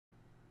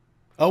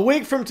A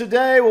week from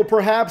today will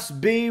perhaps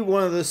be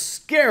one of the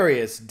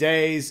scariest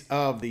days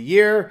of the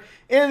year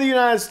in the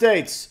United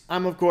States.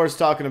 I'm, of course,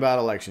 talking about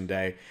Election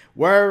Day,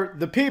 where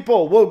the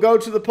people will go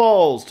to the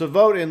polls to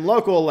vote in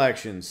local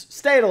elections,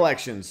 state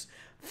elections,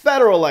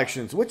 federal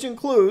elections, which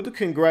include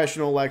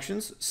congressional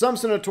elections, some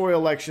senatorial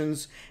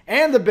elections,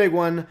 and the big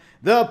one,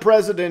 the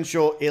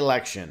presidential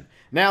election.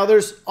 Now,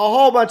 there's a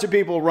whole bunch of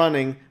people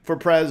running for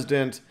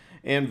president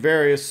in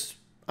various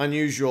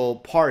unusual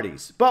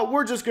parties, but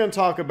we're just going to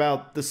talk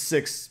about the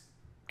 6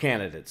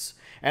 candidates.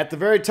 At the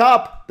very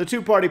top, the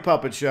two-party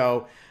puppet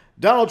show: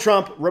 Donald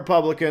Trump,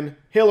 Republican;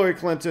 Hillary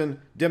Clinton,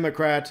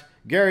 Democrat;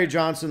 Gary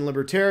Johnson,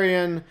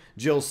 Libertarian;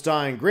 Jill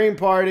Stein, Green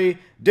Party;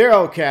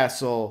 Darrell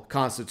Castle,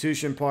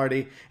 Constitution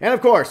Party; and of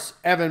course,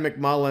 Evan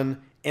McMullin,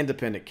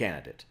 Independent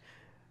candidate.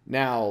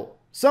 Now,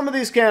 some of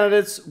these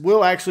candidates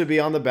will actually be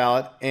on the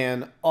ballot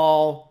in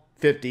all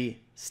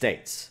 50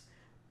 states.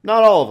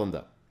 Not all of them,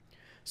 though.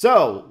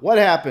 So, what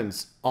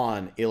happens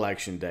on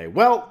Election Day?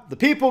 Well, the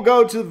people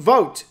go to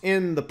vote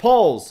in the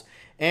polls,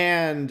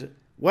 and,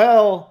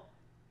 well,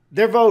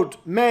 their vote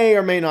may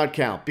or may not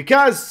count,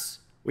 because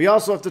we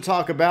also have to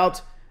talk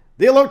about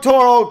the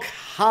Electoral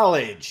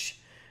College.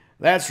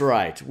 That's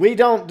right. We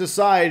don't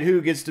decide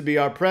who gets to be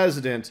our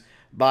president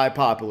by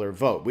popular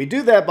vote. We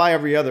do that by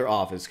every other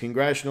office: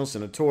 congressional,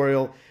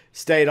 senatorial,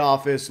 state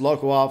office,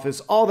 local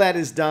office. All that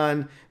is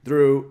done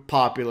through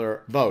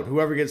popular vote.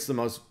 Whoever gets the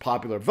most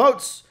popular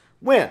votes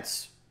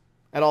wins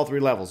at all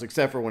 3 levels,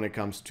 except for when it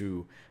comes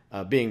to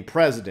being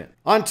president.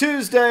 On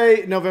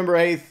Tuesday, November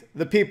 8th,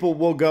 the people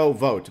will go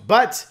vote.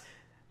 But,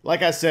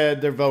 like I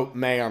said, their vote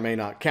may or may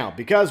not count,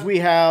 because we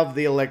have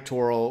the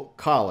Electoral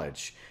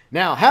College.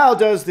 Now, how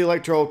does the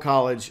Electoral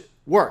College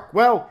work?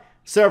 Well,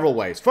 several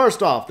ways.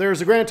 First off, there's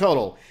a grand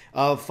total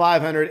of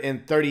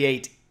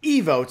 538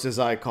 e-votes, as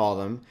I call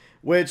them,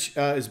 which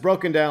is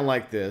broken down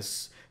like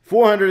this: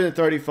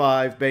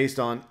 435 based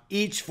on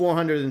each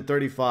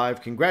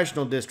 435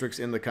 congressional districts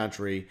in the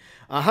country,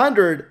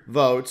 100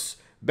 votes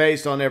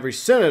based on every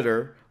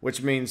senator,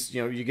 which means,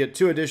 you get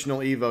 2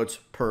 additional e-votes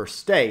per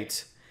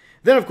state.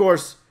 Then, of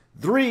course,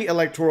 3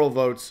 electoral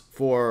votes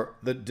for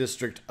the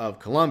District of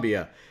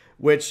Columbia,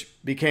 which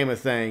became a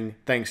thing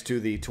thanks to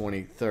the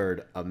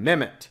 23rd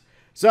Amendment.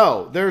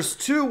 So, there's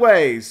 2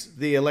 ways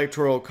the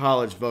Electoral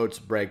College votes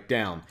break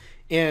down.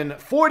 In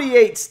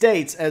 48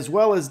 states, as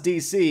well as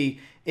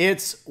D.C.,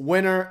 it's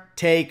winner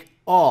take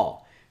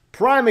all.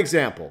 Prime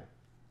example: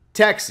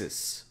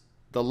 Texas,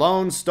 the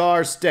Lone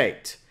Star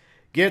State,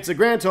 gets a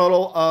grand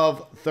total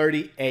of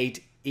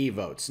 38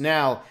 e-votes.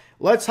 Now,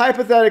 let's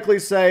hypothetically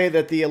say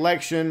that the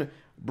election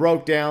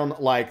broke down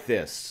like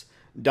this: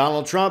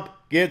 Donald Trump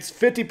gets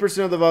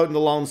 50% of the vote in the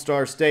Lone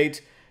Star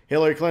State,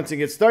 Hillary Clinton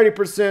gets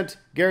 30%,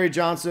 Gary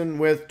Johnson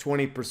with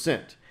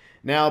 20%.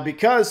 Now,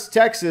 because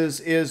Texas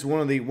is one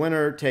of the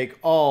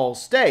winner-take-all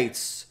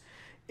states,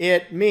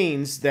 it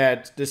means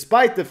that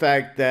despite the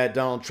fact that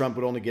Donald Trump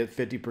would only get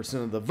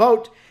 50% of the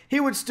vote, he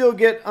would still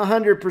get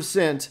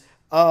 100%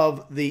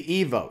 of the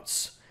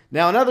e-votes.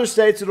 Now, in other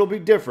states, it'll be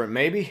different.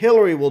 Maybe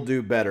Hillary will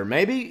do better.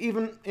 Maybe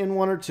even in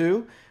 1 or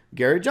 2,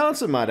 Gary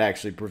Johnson might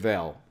actually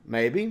prevail.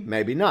 Maybe,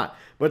 maybe not.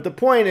 But the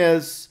point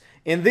is,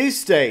 in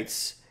these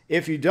states,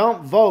 if you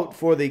don't vote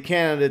for the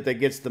candidate that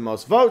gets the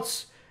most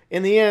votes,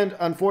 in the end,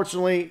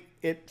 unfortunately,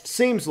 it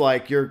seems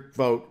like your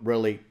vote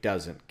really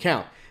doesn't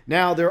count.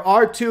 Now, there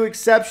are 2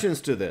 exceptions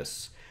to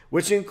this,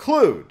 which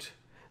include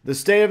the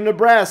state of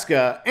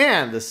Nebraska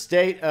and the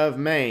state of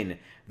Maine.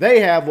 They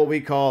have what we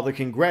call the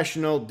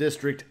Congressional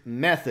District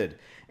Method.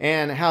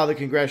 And how the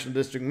Congressional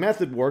District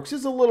Method works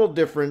is a little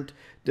different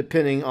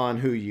depending on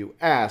who you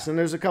ask. And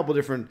there's a couple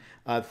different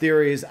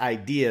theories,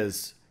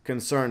 ideas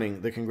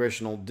concerning the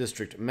Congressional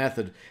District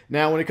Method.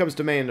 Now, when it comes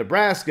to Maine and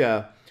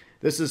Nebraska,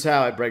 this is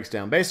how it breaks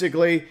down.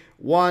 Basically,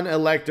 1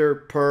 elector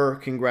per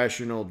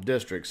congressional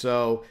district.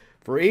 So,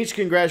 for each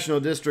congressional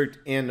district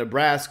in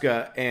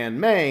Nebraska and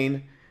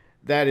Maine,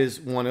 that is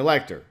 1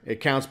 elector.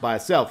 It counts by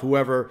itself.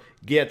 Whoever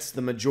gets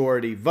the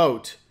majority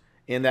vote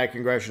in that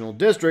congressional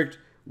district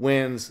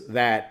wins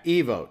that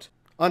e-vote.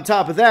 On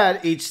top of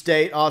that, each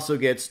state also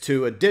gets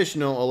 2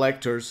 additional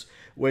electors,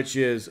 which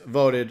is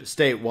voted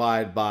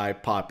statewide by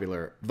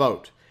popular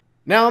vote.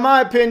 Now, in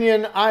my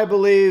opinion, I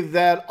believe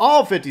that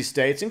all 50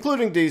 states,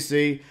 including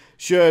D.C.,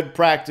 should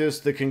practice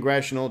the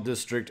Congressional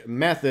District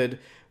Method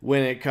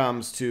when it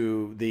comes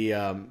to the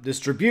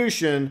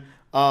distribution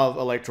of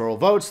electoral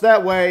votes.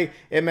 That way,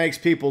 it makes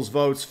people's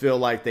votes feel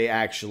like they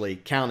actually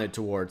counted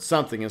towards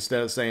something,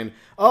 instead of saying,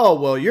 oh,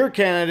 well, your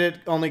candidate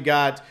only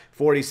got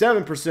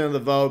 47% of the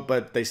vote,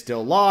 but they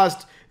still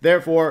lost,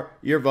 therefore,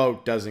 your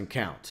vote doesn't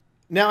count.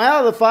 Now,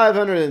 out of the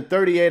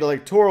 538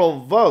 electoral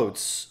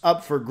votes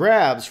up for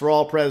grabs for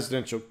all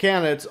presidential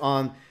candidates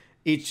on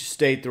each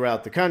state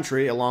throughout the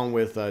country, along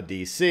with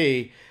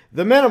D.C.,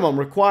 the minimum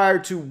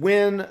required to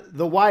win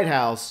the White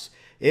House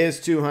is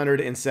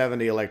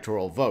 270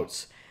 electoral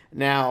votes.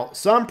 Now,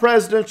 some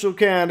presidential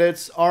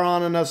candidates are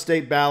on enough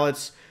state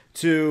ballots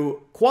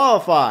to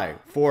qualify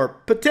for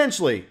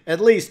potentially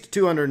at least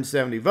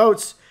 270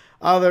 votes.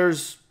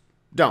 Others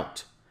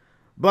don't.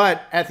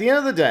 But at the end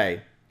of the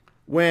day,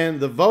 when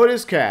the vote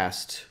is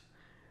cast,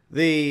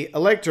 the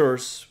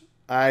electors,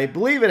 I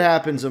believe it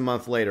happens a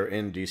month later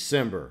in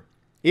December.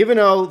 Even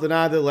though the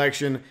night of the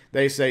election,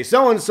 they say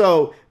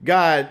so-and-so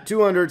got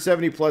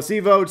 270 plus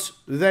e-votes,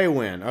 they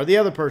win, or the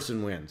other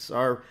person wins,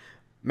 or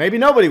maybe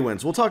nobody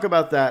wins. We'll talk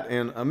about that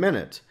in a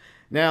minute.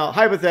 Now,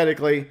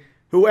 hypothetically,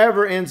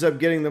 whoever ends up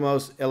getting the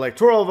most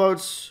electoral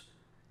votes,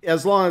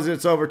 as long as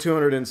it's over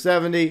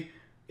 270,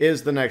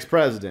 is the next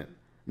president.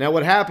 Now,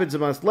 what happens a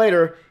month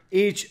later,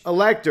 each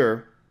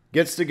elector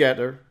gets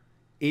together,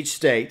 each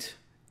state,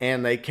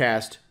 and they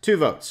cast 2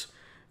 votes.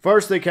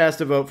 First, they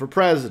cast a vote for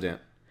president.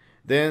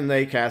 Then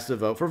they cast a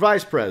vote for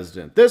vice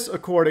president. This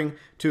according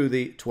to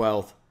the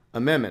 12th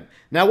Amendment.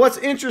 Now, what's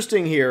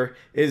interesting here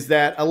is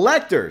that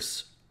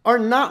electors are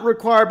not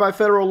required by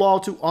federal law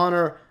to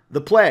honor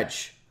the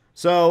pledge.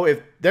 So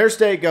if their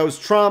state goes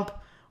Trump,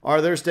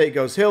 or their state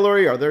goes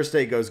Hillary, or their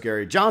state goes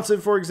Gary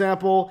Johnson, for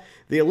example,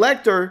 the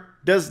elector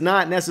does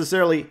not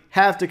necessarily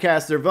have to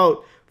cast their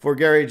vote for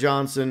Gary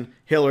Johnson,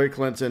 Hillary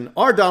Clinton,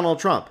 or Donald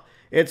Trump.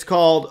 It's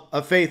called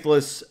a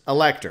faithless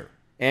elector.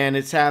 And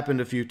it's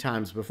happened a few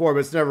times before,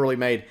 but it's never really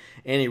made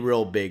any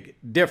real big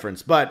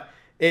difference. But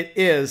it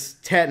is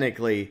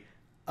technically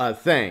a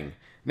thing.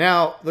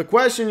 Now, the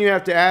question you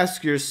have to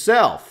ask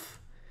yourself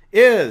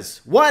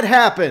is, what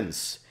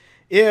happens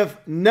if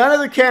none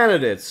of the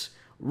candidates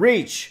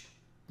reach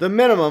the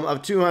minimum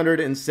of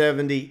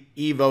 270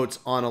 e-votes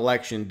on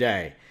election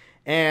day?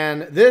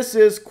 And this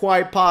is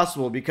quite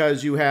possible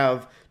because you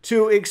have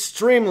 2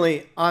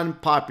 extremely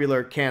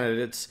unpopular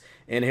candidates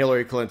in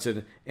Hillary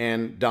Clinton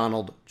and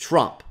Donald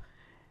Trump.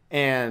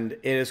 And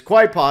it is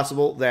quite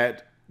possible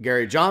that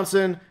Gary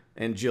Johnson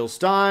and Jill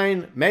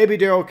Stein, maybe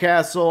Darrell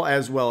Castle,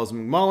 as well as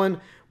McMullen,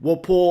 will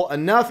pull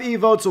enough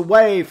e-votes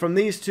away from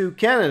these 2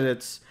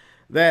 candidates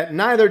that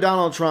neither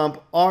Donald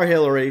Trump or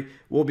Hillary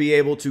will be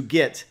able to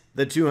get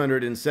the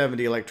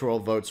 270 electoral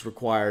votes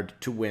required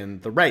to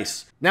win the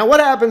race. Now, what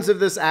happens if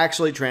this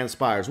actually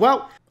transpires?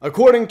 Well,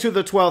 according to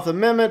the 12th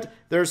Amendment,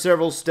 there are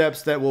several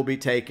steps that will be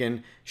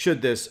taken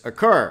should this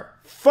occur.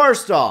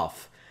 First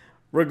off,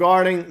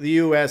 regarding the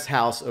U.S.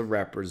 House of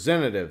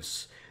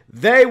Representatives,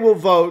 they will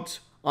vote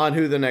on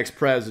who the next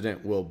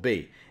president will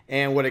be.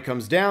 And what it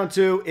comes down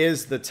to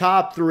is the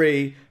top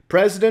 3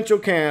 presidential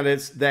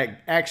candidates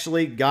that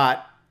actually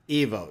got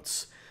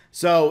e-votes.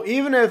 So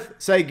even if,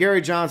 say,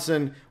 Gary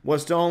Johnson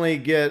was to only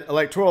get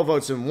electoral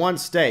votes in one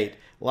state,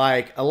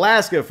 like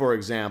Alaska, for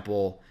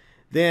example,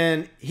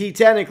 then he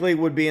technically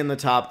would be in the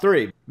top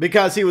 3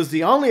 because he was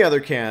the only other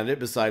candidate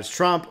besides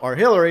Trump or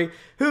Hillary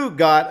who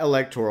got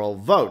electoral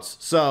votes.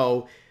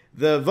 So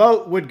the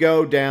vote would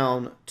go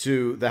down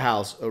to the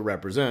House of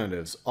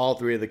Representatives. All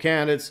 3 of the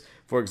candidates,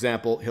 for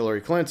example, Hillary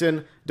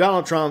Clinton,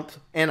 Donald Trump,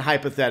 and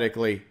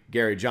hypothetically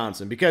Gary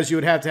Johnson, because you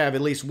would have to have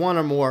at least one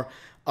or more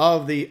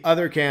of the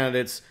other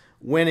candidates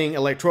winning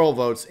electoral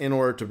votes in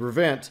order to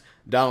prevent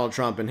Donald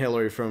Trump and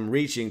Hillary from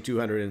reaching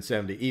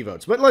 270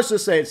 e-votes. But let's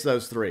just say it's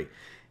those 3.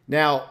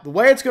 Now, the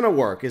way it's going to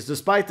work is,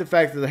 despite the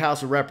fact that the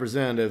House of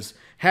Representatives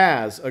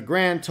has a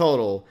grand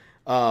total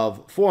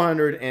of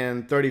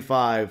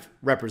 435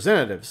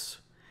 representatives,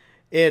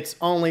 it's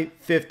only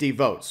 50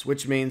 votes,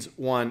 which means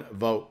 1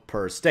 vote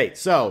per state.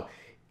 So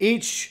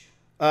each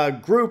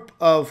group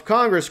of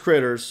Congress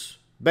critters,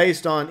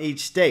 based on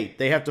each state,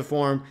 they have to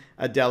form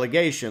a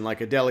delegation, like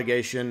a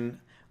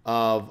delegation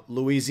of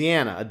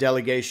Louisiana, a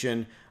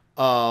delegation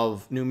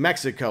of New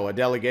Mexico, a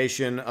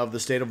delegation of the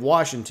state of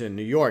Washington,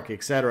 New York,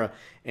 etc.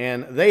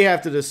 And they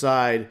have to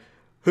decide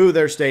who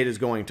their state is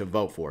going to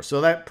vote for.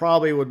 So that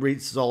probably would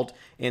result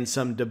in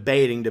some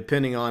debating,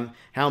 depending on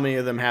how many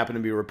of them happen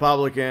to be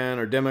Republican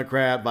or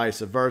Democrat, vice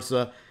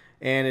versa.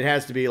 And it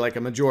has to be like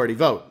a majority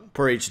vote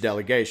per each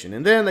delegation.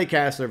 And then they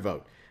cast their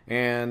vote.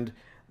 And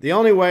the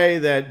only way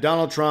that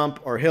Donald Trump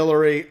or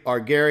Hillary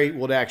or Gary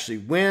would actually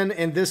win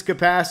in this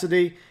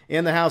capacity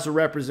in the House of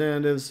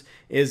Representatives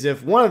is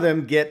if one of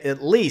them get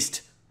at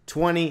least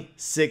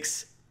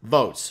 26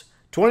 votes.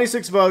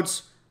 26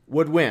 votes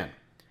would win.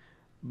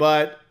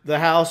 But the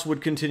House would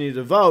continue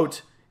to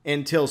vote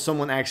until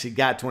someone actually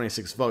got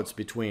 26 votes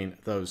between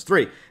those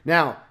 3.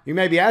 Now, you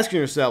may be asking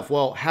yourself,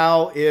 well,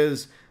 how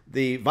is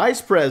the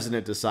vice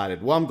president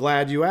decided? Well, I'm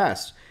glad you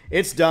asked.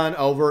 It's done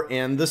over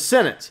in the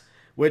Senate,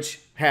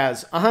 which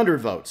has 100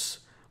 votes,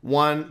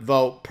 1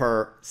 vote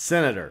per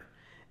senator.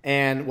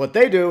 And what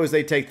they do is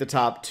they take the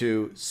top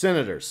 2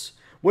 senators,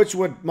 which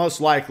would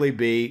most likely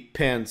be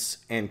Pence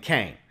and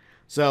Kaine.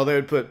 So they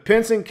would put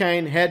Pence and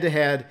Kaine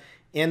head-to-head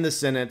in the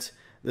Senate.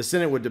 The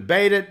Senate would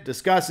debate it,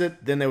 discuss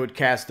it, then they would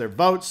cast their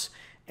votes,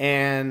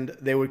 and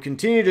they would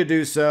continue to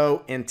do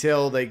so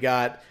until they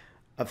got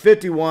a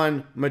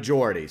 51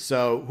 majority.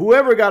 So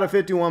whoever got a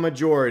 51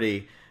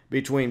 majority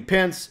between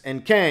Pence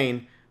and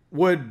Kaine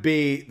would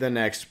be the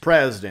next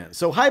president.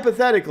 So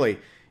hypothetically,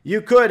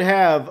 you could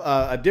have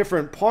a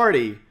different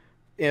party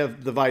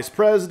of the vice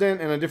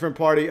president and a different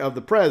party of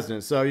the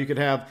president. So you could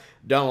have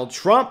Donald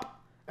Trump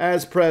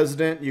as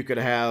president. You could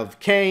have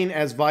Kane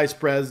as vice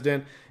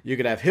president. You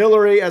could have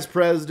Hillary as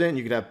president.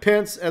 You could have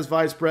Pence as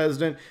vice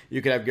president.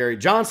 You could have Gary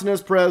Johnson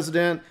as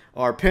president,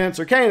 or Pence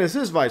or Kane as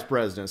his vice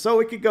president. So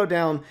it could go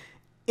down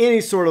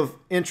any sort of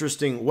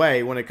interesting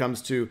way when it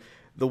comes to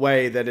the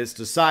way that it's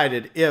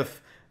decided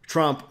if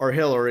Trump or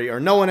Hillary or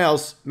no one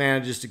else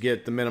manages to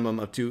get the minimum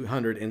of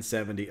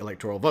 270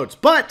 electoral votes.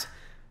 But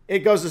it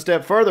goes a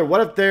step further.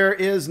 What if there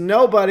is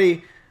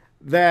nobody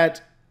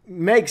that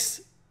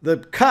makes the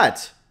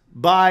cut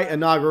by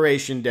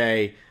Inauguration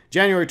Day,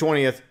 January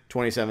 20th,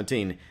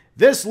 2017?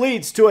 This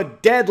leads to a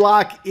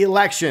deadlock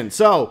election.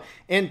 So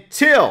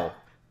until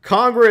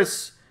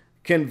Congress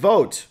can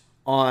vote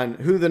on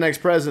who the next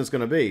president is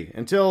going to be,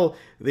 until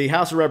the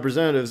House of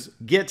Representatives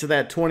get to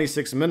that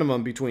 26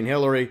 minimum between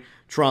Hillary,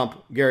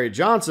 Trump, Gary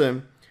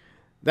Johnson,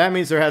 that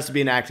means there has to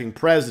be an acting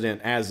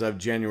president as of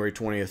January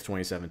 20th,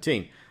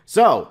 2017.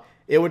 So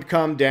it would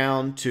come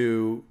down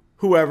to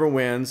whoever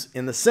wins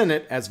in the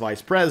Senate as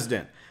vice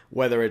president,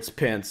 whether it's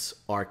Pence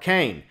or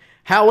Kane.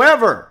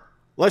 However,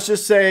 let's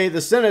just say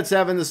the Senate's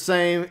having the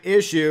same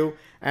issue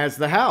as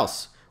the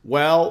House.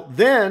 Well,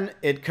 then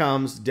it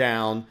comes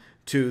down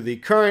to the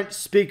current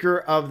Speaker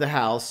of the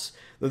House,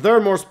 the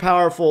third most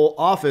powerful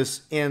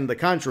office in the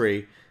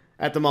country.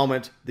 At the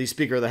moment, the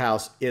Speaker of the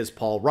House is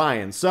Paul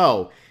Ryan.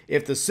 So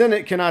if the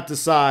Senate cannot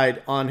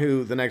decide on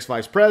who the next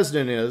vice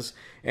president is,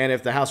 and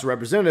if the House of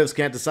Representatives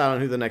can't decide on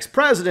who the next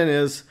president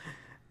is,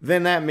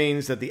 then that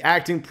means that the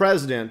acting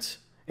president,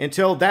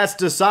 until that's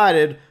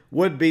decided,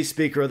 would be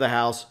Speaker of the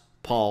House,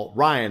 Paul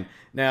Ryan.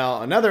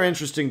 Now, another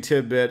interesting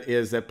tidbit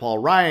is that Paul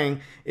Ryan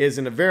is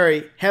in a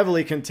very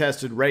heavily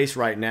contested race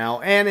right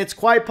now, and it's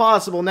quite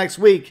possible next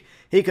week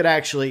he could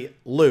actually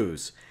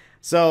lose.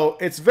 So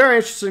it's very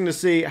interesting to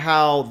see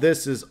how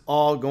this is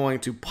all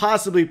going to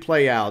possibly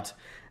play out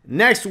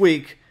next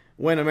week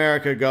when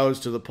America goes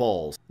to the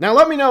polls. Now,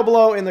 let me know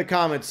below in the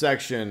comments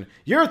section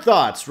your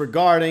thoughts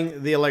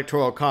regarding the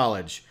Electoral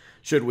College.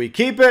 Should we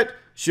keep it?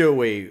 Should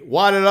we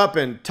wad it up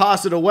and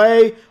toss it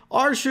away?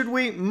 Or should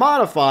we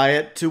modify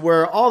it to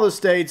where all the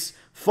states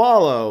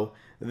follow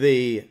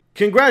the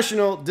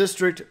congressional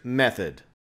district method?